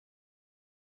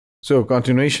So,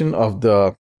 continuation of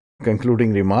the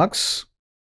concluding remarks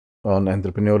on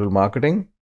entrepreneurial marketing.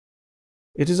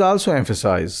 It is also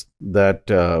emphasized that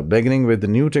beginning with the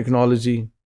new technology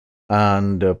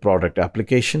and product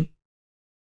application,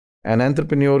 an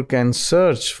entrepreneur can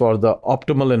search for the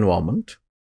optimal environment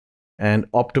and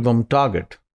optimum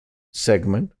target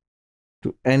segment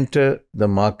to enter the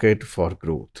market for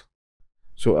growth.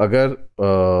 So, अगर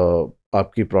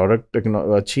आपकी product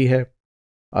अच्छी है,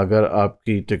 अगर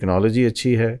आपकी technology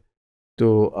अच्छी है,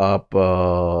 तो आप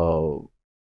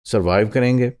सरवाइव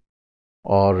करेंगे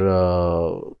और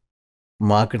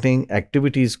मार्केटिंग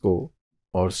एक्टिविटीज़ को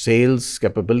और सेल्स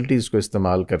कैपेबिलिटीज़ को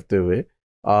इस्तेमाल करते हुए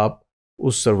आप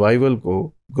उस सर्वाइवल को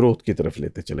ग्रोथ की तरफ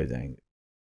लेते चले जाएंगे.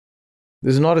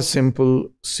 This is not a simple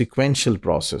sequential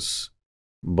process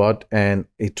but an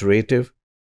iterative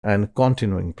and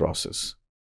continuing process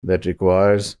that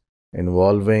requires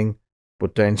involving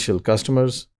potential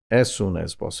customers as soon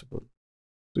as possible.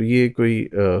 तो ये कोई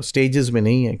स्टेजेस में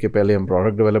नहीं है कि पहले हम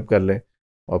प्रोडक्ट डेवलप कर लें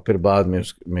और फिर बाद में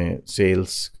उसमें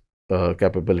सेल्स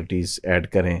कैपेबिलिटीज़ ऐड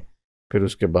करें, फिर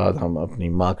उसके बाद हम अपनी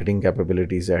मार्केटिंग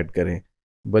कैपेबिलिटीज़ ऐड करें,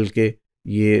 बल्कि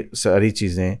ये सारी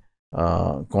चीज़ें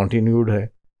कॉन्टिन्यूड है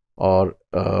और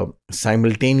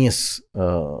साइमल्टेनियस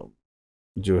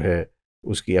जो है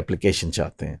उसकी एप्लीकेशन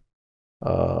चाहते हैं,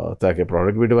 ताकि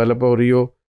प्रोडक्ट भी डेवलप हो रही हो,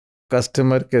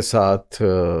 कस्टमर के साथ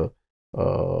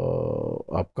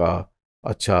आपका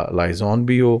अच्छा लाइजॉन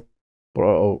भी हो,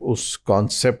 उस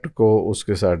कॉन्सेप्ट को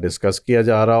उसके साथ डिस्कस किया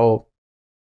जा रहा हो,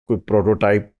 कोई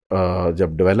प्रोटोटाइप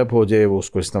जब डेवलप हो जाए वो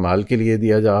उसको इस्तेमाल के लिए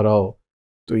दिया जा रहा हो.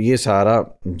 तो ये सारा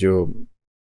जो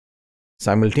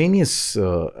साइमल्टेनियस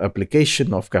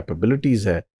एप्लीकेशन ऑफ कैपेबिलिटीज़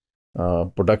है,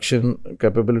 production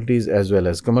capabilities as well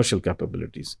as commercial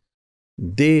capabilities,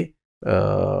 they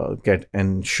can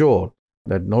ensure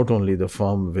that not only the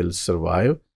firm will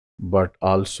survive but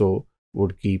also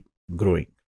would keep growing.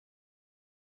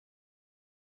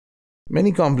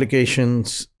 Many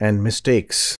complications and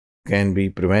mistakes can be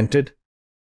prevented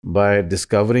by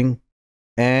discovering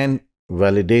and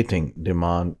validating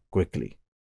demand quickly.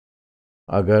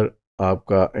 अगर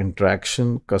आपका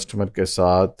interaction customer के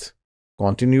साथ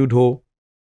continued हो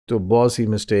तो बहुत सी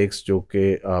mistakes जो कि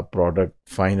आप प्रोडक्ट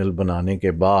फाइनल बनाने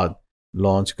के बाद,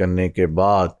 लॉन्च करने के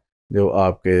बाद जो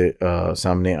आपके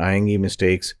सामने आएंगी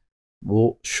मिस्टेक्स,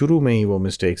 वो शुरू में ही वो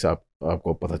मिस्टेक्स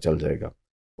आपको पता चल जाएगा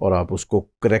और आप उसको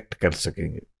करेक्ट कर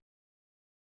सकेंगे.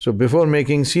 So before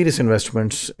making serious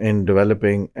investments in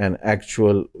developing an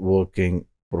actual working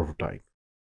prototype,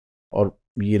 और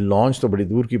ये लॉन्च तो बड़ी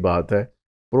दूर की बात है,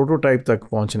 प्रोटोटाइप तक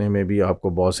पहुंचने में भी आपको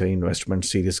बहुत सारी इन्वेस्टमेंट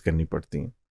सीरियस करनी पड़ती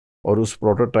हैं, और उस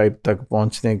प्रोटोटाइप तक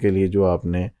पहुंचने के लिए जो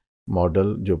आपने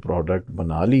मॉडल, जो प्रोडक्ट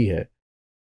बना ली है,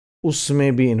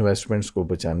 उसमें भी इन्वेस्टमेंट्स को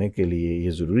बचाने के लिए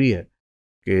ये ज़रूरी है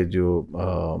कि जो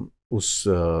उस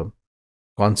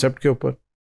कॉन्सेप्ट के ऊपर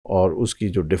और उसकी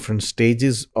जो डिफरेंट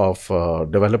स्टेजेस ऑफ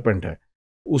डेवलपमेंट है,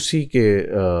 उसी के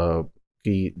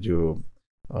की जो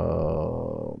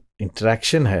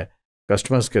इंटरेक्शन है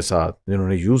कस्टमर्स के साथ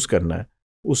जिन्होंने यूज़ करना है,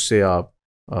 उससे आप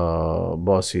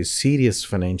बहुत सी सीरियस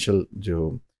फाइनेंशियल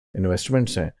जो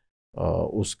इन्वेस्टमेंट्स हैं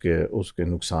उसके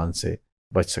नुकसान से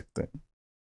बच सकते हैं.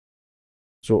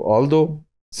 सो although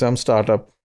some startup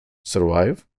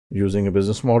survive using A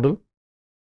business model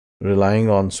relying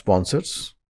on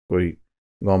sponsors, कोई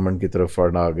गवर्नमेंट की तरफ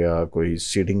फंड आ गया, कोई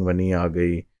सीडिंग मनी आ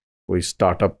गई, कोई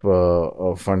स्टार्टअप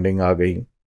फंडिंग आ गई,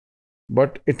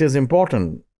 but it is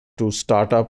important to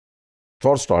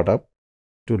startup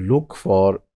to look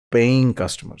for paying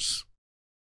customers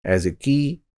as a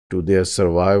key to their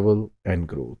survival and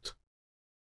growth.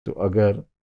 तो अगर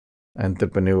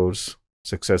एंटरप्रेन्योर्स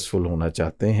सक्सेसफुल होना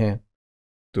चाहते हैं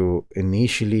तो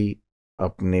इनिशियली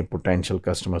अपने पोटेंशियल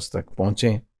कस्टमर्स तक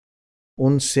पहुँचें,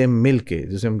 उनसे मिल के,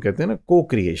 जिसे हम कहते हैं ना को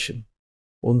क्रिएशन,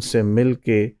 उनसे मिल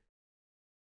के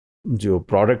जो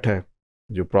प्रोडक्ट है,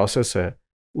 जो प्रोसेस है,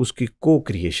 उसकी को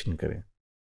क्रिएशन करें,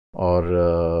 और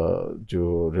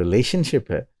जो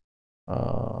रिलेशनशिप है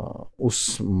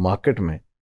उस मार्केट में,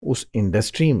 उस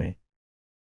इंडस्ट्री में,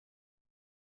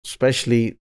 specially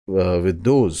with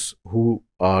those who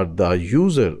are the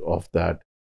user of that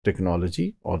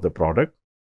technology और द प्रोडक्ट,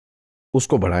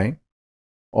 उसको बढ़ाएं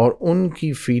और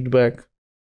उनकी फीडबैक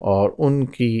और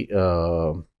उनकी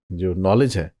जो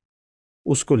नॉलेज है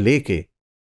उसको लेके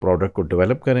प्रोडक्ट को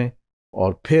डेवलप करें,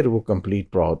 और फिर वो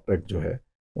कंप्लीट प्रोडक्ट जो है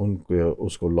उनको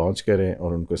उसको लॉन्च करें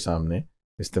और उनके सामने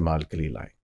इस्तेमाल के लिए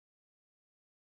लाएं.